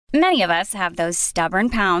Many of us have those stubborn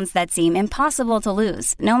pounds that seem impossible to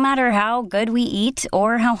lose, no matter how good we eat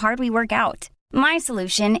or how hard we work out. My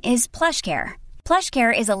solution is PlushCare.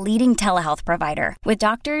 PlushCare is a leading telehealth provider with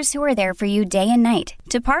doctors who are there for you day and night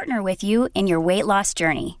to partner with you in your weight loss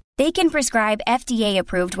journey. They can prescribe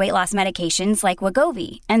FDA-approved weight loss medications like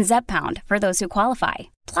Wegovy and Zepbound for those who qualify.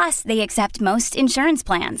 Plus, they accept most insurance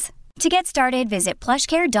plans. To get started, visit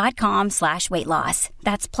plushcare.com/weightloss.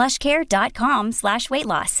 That's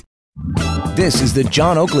plushcare.com/weightloss. This is the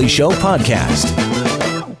John Oakley Show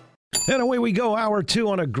podcast. And away we go, hour two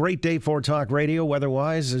on a great day for talk radio.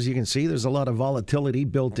 Weather-wise, as you can see, there's a lot of volatility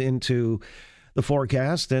built into the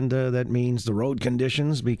forecast, and that means the road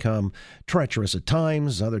conditions become treacherous at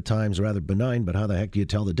times, other times rather benign, but how the heck do you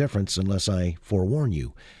tell the difference unless I forewarn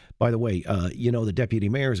you? By the way, the deputy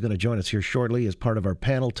mayor is going to join us here shortly as part of our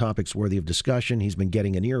panel, topics worthy of discussion. He's been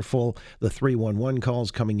getting an earful. The 311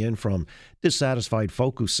 calls coming in from dissatisfied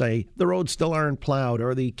folk who say the roads still aren't plowed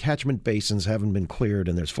or the catchment basins haven't been cleared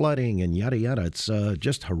and there's flooding and yada, yada. It's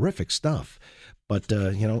just horrific stuff. But,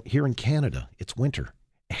 here in Canada, it's winter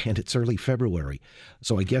and it's early February.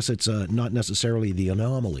 So I guess it's not necessarily the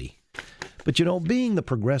anomaly. But, being the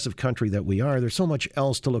progressive country that we are, there's so much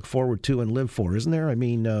else to look forward to and live for, isn't there? I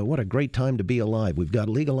mean, what a great time to be alive. We've got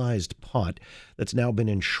legalized pot that's now been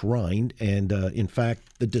enshrined. And, in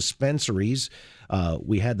fact, the dispensaries,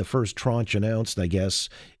 we had the first tranche announced, I guess,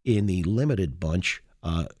 in the limited bunch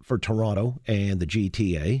for Toronto and the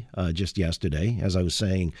GTA just yesterday. As I was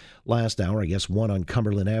saying last hour, I guess one on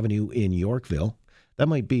Cumberland Avenue in Yorkville. That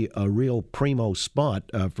might be a real primo spot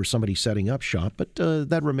for somebody setting up shop, but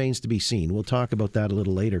that remains to be seen. We'll talk about that a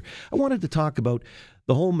little later. I wanted to talk about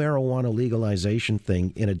the whole marijuana legalization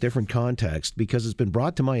thing in a different context because it's been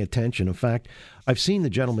brought to my attention. In fact, I've seen the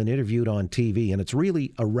gentleman interviewed on TV, and it's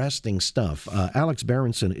really arresting stuff. Alex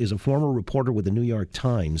Berenson is a former reporter with the New York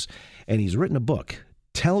Times, and he's written a book,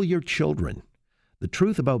 Tell Your Children, The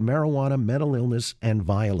Truth About Marijuana, Mental Illness, and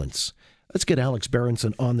Violence. Let's get Alex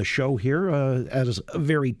Berenson on the show here as a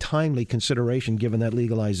very timely consideration, given that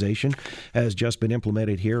legalization has just been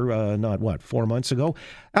implemented here, 4 months ago.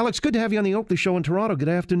 Alex, good to have you on the Oakley Show in Toronto. Good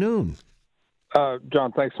afternoon.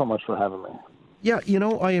 John, thanks so much for having me. Yeah,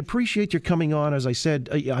 I appreciate your coming on. As I said,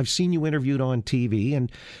 I've seen you interviewed on TV,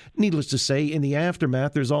 and needless to say, in the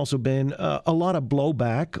aftermath, there's also been a lot of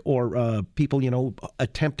blowback or people,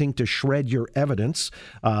 attempting to shred your evidence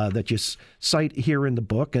that you cite here in the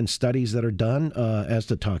book and studies that are done as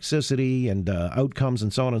to toxicity and outcomes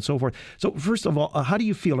and so on and so forth. So first of all, how do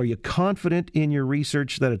you feel? Are you confident in your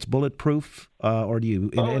research that it's bulletproof, or do you?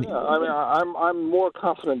 Yeah. I mean, I'm more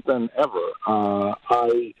confident than ever.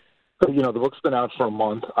 The book's been out for a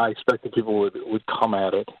month. I expected people would come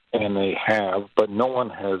at it, and they have, but no one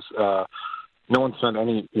found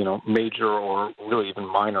any, major or really even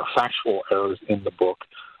minor factual errors in the book.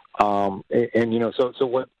 So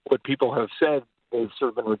what people have said, they've sort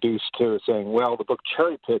of been reduced to saying, well, the book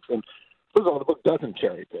cherry picks, and first of all, the book doesn't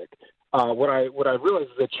cherry pick. What I realize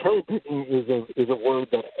is that cherry picking is a word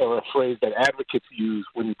or a phrase that advocates use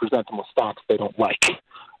when you present them with facts they don't like.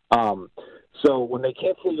 So when they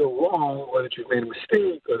can't say you're wrong, or that you've made a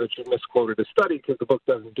mistake, or that you've misquoted a study, because the book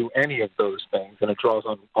doesn't do any of those things, and it draws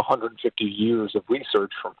on 150 years of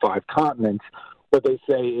research from 5 continents, what they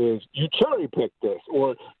say is, you cherry-picked this,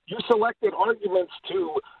 or you selected arguments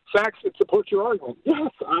to facts that support your argument.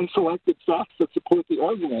 Yes, I selected facts that support the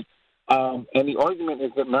argument. And the argument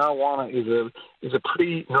is that marijuana is a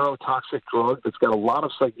pretty neurotoxic drug that's got a lot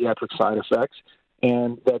of psychiatric side effects,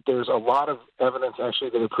 and that there's a lot of evidence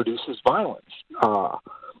actually that it produces violence.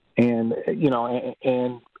 And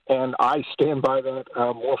I stand by that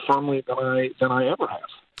more firmly than I ever have.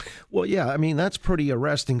 Well, yeah, I mean, that's pretty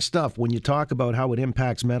arresting stuff when you talk about how it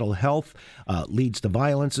impacts mental health, leads to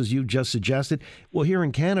violence, as you just suggested. Well, here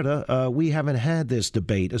in Canada, we haven't had this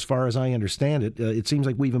debate, as far as I understand it. It seems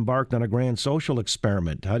like we've embarked on a grand social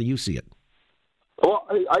experiment. How do you see it? Well,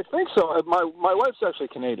 I think so. My wife's actually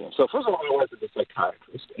Canadian. So first of all, my wife is a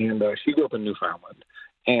psychiatrist, and she grew up in Newfoundland,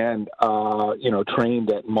 and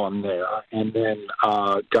trained at MUN there, and then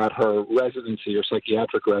got her residency or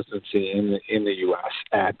psychiatric residency in the U.S.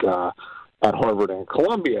 at Harvard and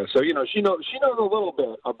Columbia. So she knows a little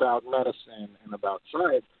bit about medicine and about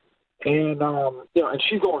science, and and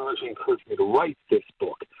she's the one who actually encouraged me to write this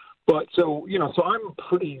book. But so I'm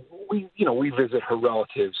pretty. We visit her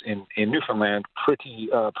relatives in Newfoundland pretty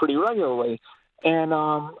regularly, and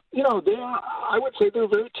I would say they're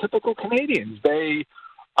very typical Canadians. They're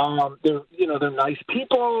nice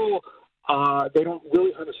people. They don't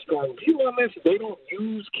really have a strong view on this. They don't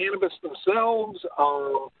use cannabis themselves.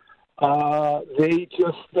 They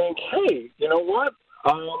just think, hey, you know what?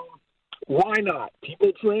 Why not?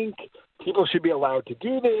 People drink. People should be allowed to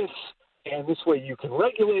do this, and this way you can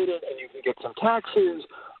regulate it, and you can get some taxes.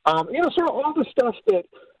 Sort of all the stuff that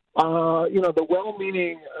the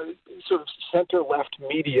well-meaning sort of center-left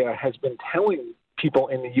media has been telling people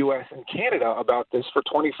in the U.S. and Canada about this for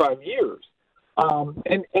 25 years.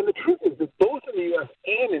 And the truth is that both in the U.S.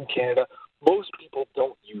 and in Canada, most people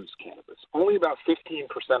don't use cannabis. Only about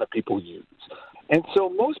 15% of people use. And so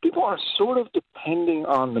most people are sort of depending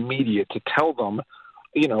on the media to tell them,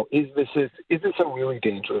 is this a really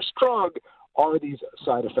dangerous drug? Are these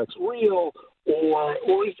side effects real? Or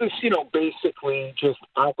is this, basically just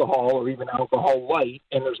alcohol or even alcohol light,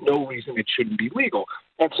 and there's no reason it shouldn't be legal?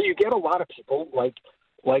 And so you get a lot of people like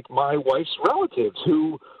my wife's relatives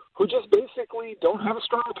who just basically don't have a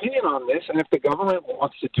strong opinion on this, and if the government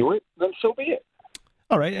wants to do it, then so be it.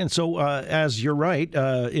 All right, and so as you're right,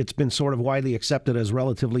 it's been sort of widely accepted as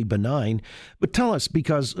relatively benign. But tell us,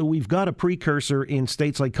 because we've got a precursor in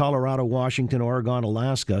states like Colorado, Washington, Oregon,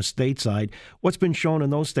 Alaska, stateside. What's been shown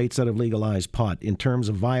in those states that have legalized pot in terms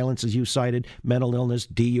of violence, as you cited, mental illness,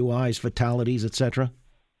 DUIs, fatalities, etc.?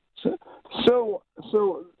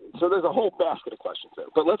 So there's a whole basket of questions there.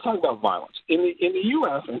 But let's talk about violence. In the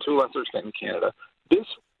U.S. and to a lesser extent in Canada, this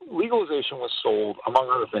legalization was sold, among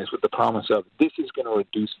other things, with the promise of this is going to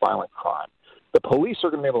reduce violent crime. The police are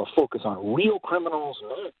going to be able to focus on real criminals,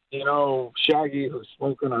 Shaggy who's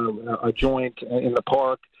smoking a joint in the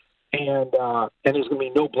park, and there's going to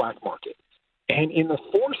be no black market. And in the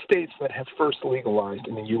 4 states that have first legalized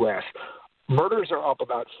in the U.S., murders are up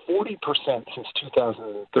about 40% since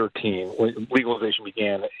 2013, when legalization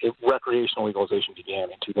began. Recreational legalization began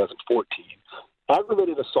in 2014.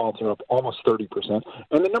 Aggravated assaults are up almost 30%,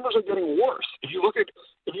 and the numbers are getting worse. If you look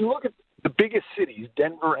at the biggest cities,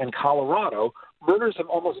 Denver and Colorado, murders have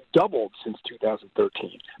almost doubled since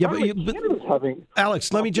 2013. Yeah, but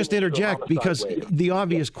Alex, let me just interject, because the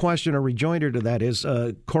obvious question or rejoinder to that is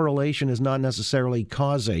correlation is not necessarily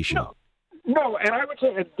causation. No, and I would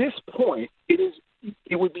say at this point,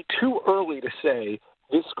 it would be too early to say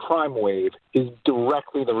this crime wave is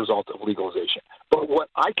directly the result of legalization. But what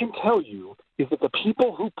I can tell you is that the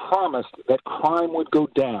people who promised that crime would go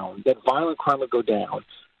down, that violent crime would go down,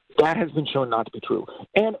 that has been shown not to be true.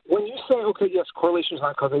 And when you say, okay, yes, correlation is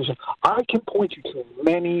not causation, I can point you to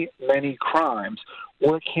many, many crimes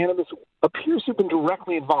where cannabis appears to have been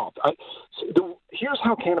directly involved. Here's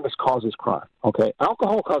how cannabis causes crime, okay?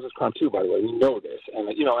 Alcohol causes crime too, by the way. We know this. And,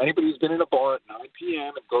 anybody who's been in a bar at 9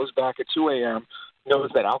 p.m. and goes back at 2 a.m. knows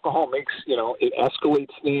that alcohol makes, it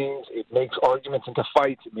escalates things. It makes arguments into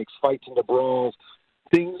fights. It makes fights into brawls.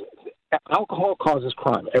 Alcohol causes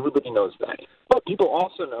crime. Everybody knows that. But people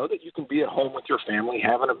also know that you can be at home with your family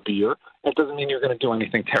having a beer. That doesn't mean you're going to do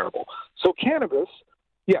anything terrible. So cannabis,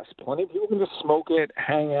 yes, plenty of people can just smoke it,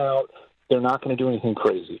 hang out. They're not going to do anything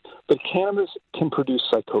crazy. But cannabis can produce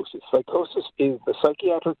psychosis. Psychosis is the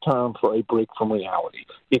psychiatric term for a break from reality.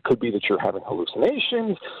 It could be that you're having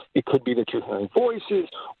hallucinations. It could be that you're hearing voices.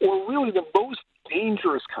 Or really the most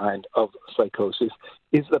dangerous kind of psychosis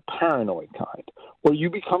is the paranoid kind, where you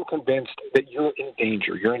become convinced that you're in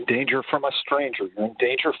danger. You're in danger from a stranger. You're in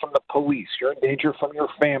danger from the police. You're in danger from your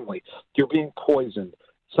family. You're being poisoned.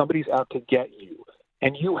 Somebody's out to get you.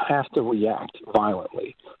 And you have to react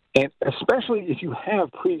violently. And especially if you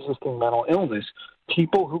have pre-existing mental illness,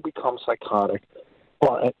 people who become psychotic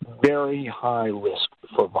are at very high risk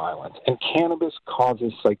for violence. And cannabis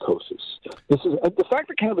causes psychosis. This is the fact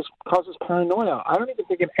that cannabis causes paranoia. I don't even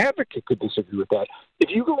think an advocate could disagree with that. If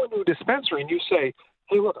you go into a dispensary and you say,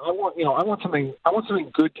 "Hey, look, I want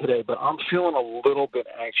something good today, but I'm feeling a little bit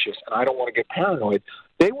anxious and I don't want to get paranoid,"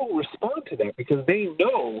 they will respond to that because they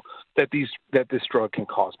know that this drug can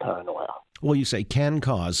cause paranoia. Well, you say can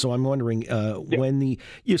cause, so I'm wondering when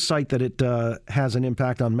you cite that it has an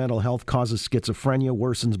impact on mental health, causes schizophrenia,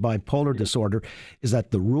 worsens bipolar disorder. Is that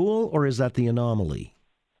the rule or is that the anomaly?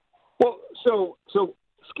 Well, so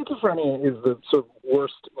schizophrenia is the sort of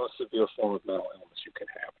worst, most severe form of mental illness you can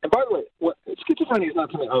have. And by the way, schizophrenia is not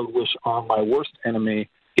something I would wish on my worst enemy.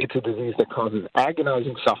 It's a disease that causes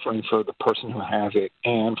agonizing suffering for the person who has it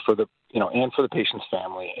and for the patient's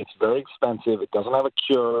family. It's very expensive. It doesn't have a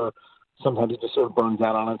cure. Sometimes it just sort of burns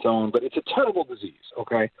out on its own, but it's a terrible disease,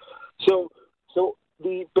 okay? So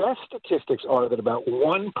the best statistics are that about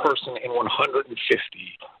 1 person in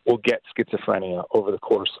 150 will get schizophrenia over the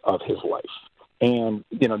course of his life. And,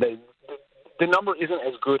 the number isn't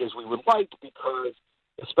as good as we would like because,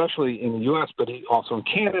 especially in the U.S., but also in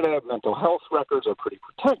Canada, mental health records are pretty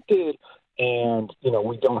protected, and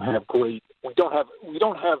we don't have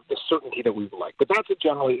the certainty that we would like. But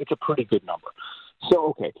it's a pretty good number. So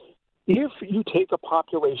okay, if you take a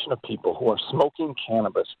population of people who are smoking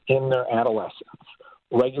cannabis in their adolescence,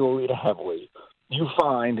 regularly to heavily, you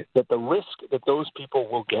find that the risk that those people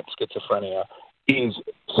will get schizophrenia is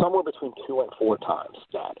somewhere between 2 and 4 times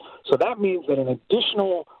that. So that means that an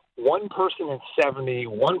additional one person in 70,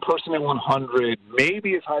 one person in 100,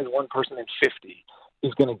 maybe as high as one person in 50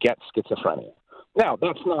 is going to get schizophrenia. Now,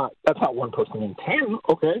 that's not one person in 10,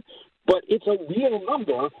 okay? But it's a real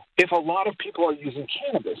number if a lot of people are using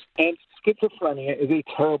cannabis. And schizophrenia is a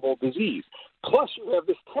terrible disease. Plus, you have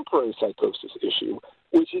this temporary psychosis issue,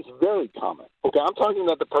 which is very common. Okay, I'm talking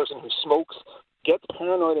about the person who smokes, gets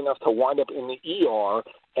paranoid enough to wind up in the ER,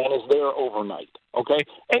 and is there overnight. Okay?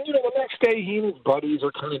 And, the next day he and his buddies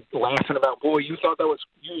are kind of laughing about, boy, you thought that was,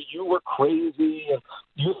 you were crazy, and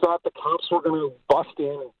you thought the cops were going to bust in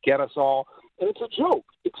and get us all. And it's a joke,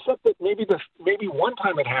 except that maybe one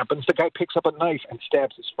time it happens, the guy picks up a knife and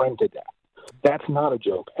stabs his friend to death. That's not a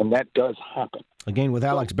joke, and that does happen. Again, with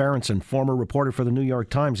Alex Berenson, former reporter for the New York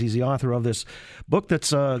Times. He's the author of this book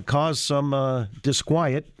that's caused some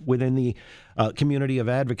disquiet within the community of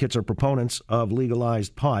advocates or proponents of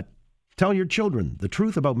legalized pot. Tell your children the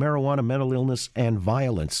truth about marijuana, mental illness, and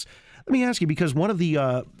violence. Let me ask you, because one of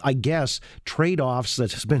the, trade-offs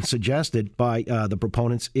that has been suggested by the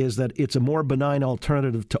proponents is that it's a more benign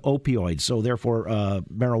alternative to opioids. So therefore,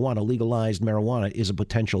 legalized marijuana, is a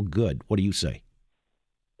potential good. What do you say?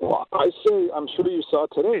 Well, I say, I'm sure you saw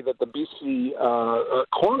today that the BC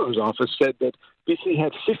coroner's office said that BC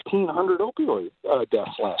had 1,500 opioid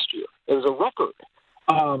deaths last year. It was a record.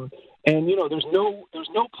 And, there's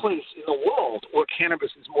no place in the world where cannabis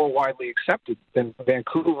is more widely accepted than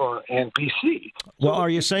Vancouver and BC. Well, are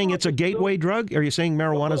you saying it's a gateway drug? Are you saying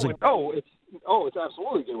marijuana is a... it's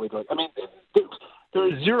absolutely a gateway drug. I mean, there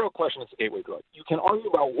is zero question it's a gateway drug. You can argue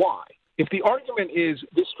about why. If the argument is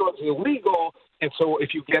this drug's illegal, and so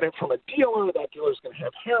if you get it from a dealer, that dealer's going to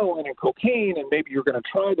have heroin and cocaine, and maybe you're going to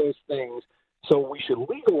try those things, so we should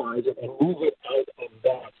legalize it and move it out of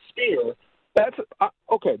that sphere. That's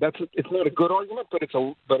okay. It's not a good argument, but it's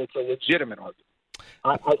a legitimate argument.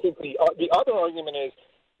 I think the other argument is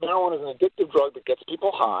marijuana is an addictive drug that gets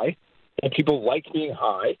people high, and people like being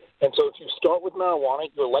high. And so if you start with marijuana,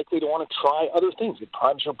 you're likely to want to try other things. It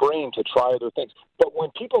primes your brain to try other things. But when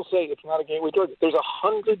people say it's not a gateway drug, there's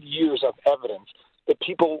 100 years of evidence that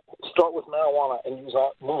people start with marijuana and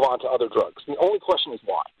move on to other drugs. The only question is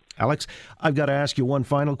why. Alex, I've got to ask you one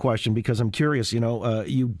final question because I'm curious.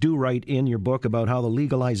 You do write in your book about how the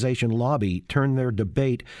legalization lobby turned their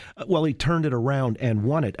debate. He turned it around and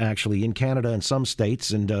won it, actually, in Canada and some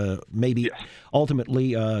states. And maybe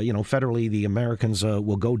ultimately, federally, the Americans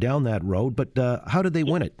will go down that road. But how did they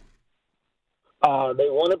win it? They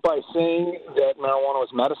won it by saying that marijuana was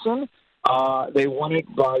medicine. They won it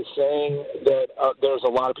by saying that there's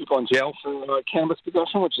a lot of people in jail for cannabis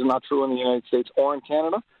possession, which is not true in the United States or in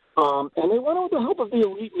Canada. And they went with the help of the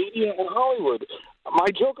elite media and Hollywood. My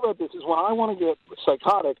joke about this is when I want to get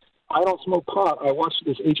psychotic, I don't smoke pot. I watch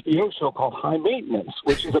this HBO show called High Maintenance,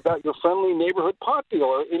 which is about your friendly neighborhood pot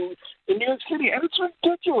dealer in New York City. And it's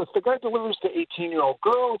ridiculous. The guy delivers to 18-year-old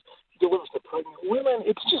girls. He delivers to pregnant women.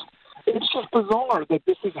 It's just bizarre that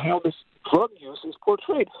this is how this drug use is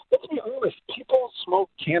portrayed. Let's be honest. People smoke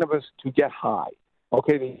cannabis to get high.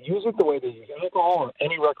 Okay, they use it the way they use alcohol or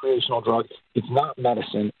any recreational drug. It's not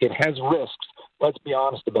medicine. It has risks. Let's be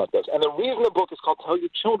honest about this. And the reason the book is called Tell Your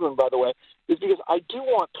Children, by the way, is because I do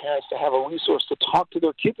want parents to have a resource to talk to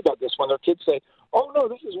their kids about this when their kids say, oh, no,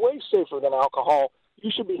 this is way safer than alcohol. You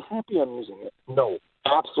should be happy I'm using it. No,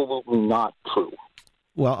 absolutely not true.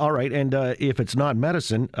 Well, all right. And if it's not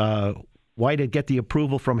medicine, why did it get the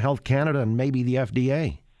approval from Health Canada and maybe the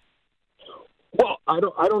FDA? Well, I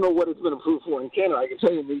don't know what it's been approved for in Canada. I can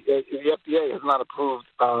tell you the FDA has not approved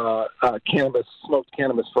smoked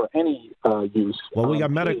cannabis for any use. Well, we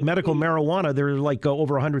got medical marijuana. There are like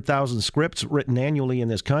over 100,000 scripts written annually in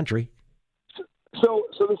this country. So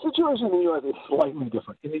the situation in the U.S. is slightly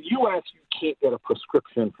different. In the U.S., you can't get a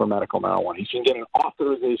prescription for medical marijuana. You can get an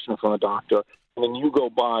authorization from a doctor, and then you go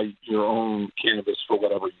buy your own cannabis for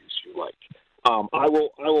whatever use you like. I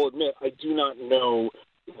will admit I do not know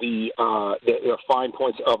the fine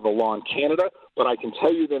points of the law in Canada, but I can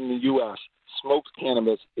tell you that in the U.S., smoked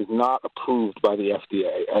cannabis is not approved by the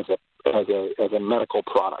FDA as a medical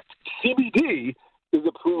product. CBD is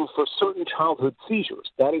approved for certain childhood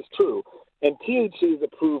seizures. That is true. And THC is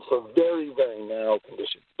approved for very, very narrow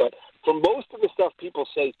conditions. But for most of the stuff people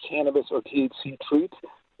say cannabis or THC treats,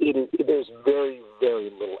 there's very, very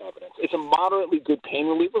little evidence. It's a moderately good pain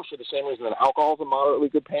reliever for the same reason that alcohol is a moderately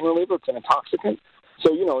good pain reliever. It's an intoxicant.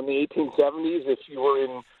 So, in the 1870s, if you were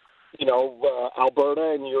in,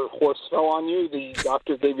 Alberta and your horse fell on you, the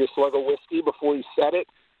doctor gave you a slug of whiskey before you said it.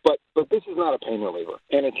 But this is not a pain reliever,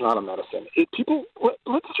 and it's not a medicine.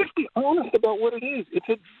 Let's just be honest about what it is. It's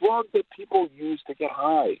a drug that people use to get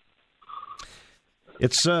high.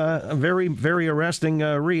 It's a very, very arresting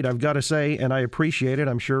read, I've got to say, and I appreciate it.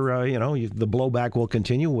 I'm sure, the blowback will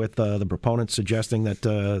continue with the proponents suggesting that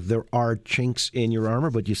there are chinks in your armor,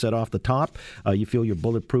 but you said off the top, you feel you're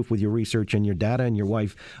bulletproof with your research and your data, and your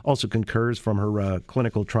wife also concurs from her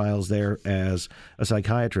clinical trials there as a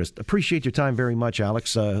psychiatrist. Appreciate your time very much,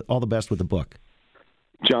 Alex. All the best with the book.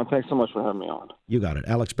 John, thanks so much for having me on. You got it.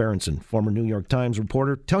 Alex Berenson, former New York Times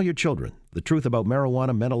reporter. Tell your children the truth about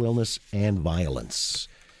marijuana, mental illness, and violence.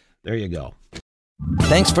 There you go.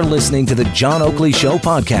 Thanks for listening to the John Oakley Show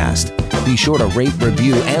podcast. Be sure to rate,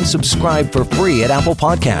 review, and subscribe for free at Apple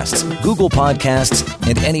Podcasts, Google Podcasts,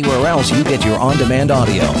 and anywhere else you get your on-demand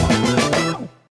audio.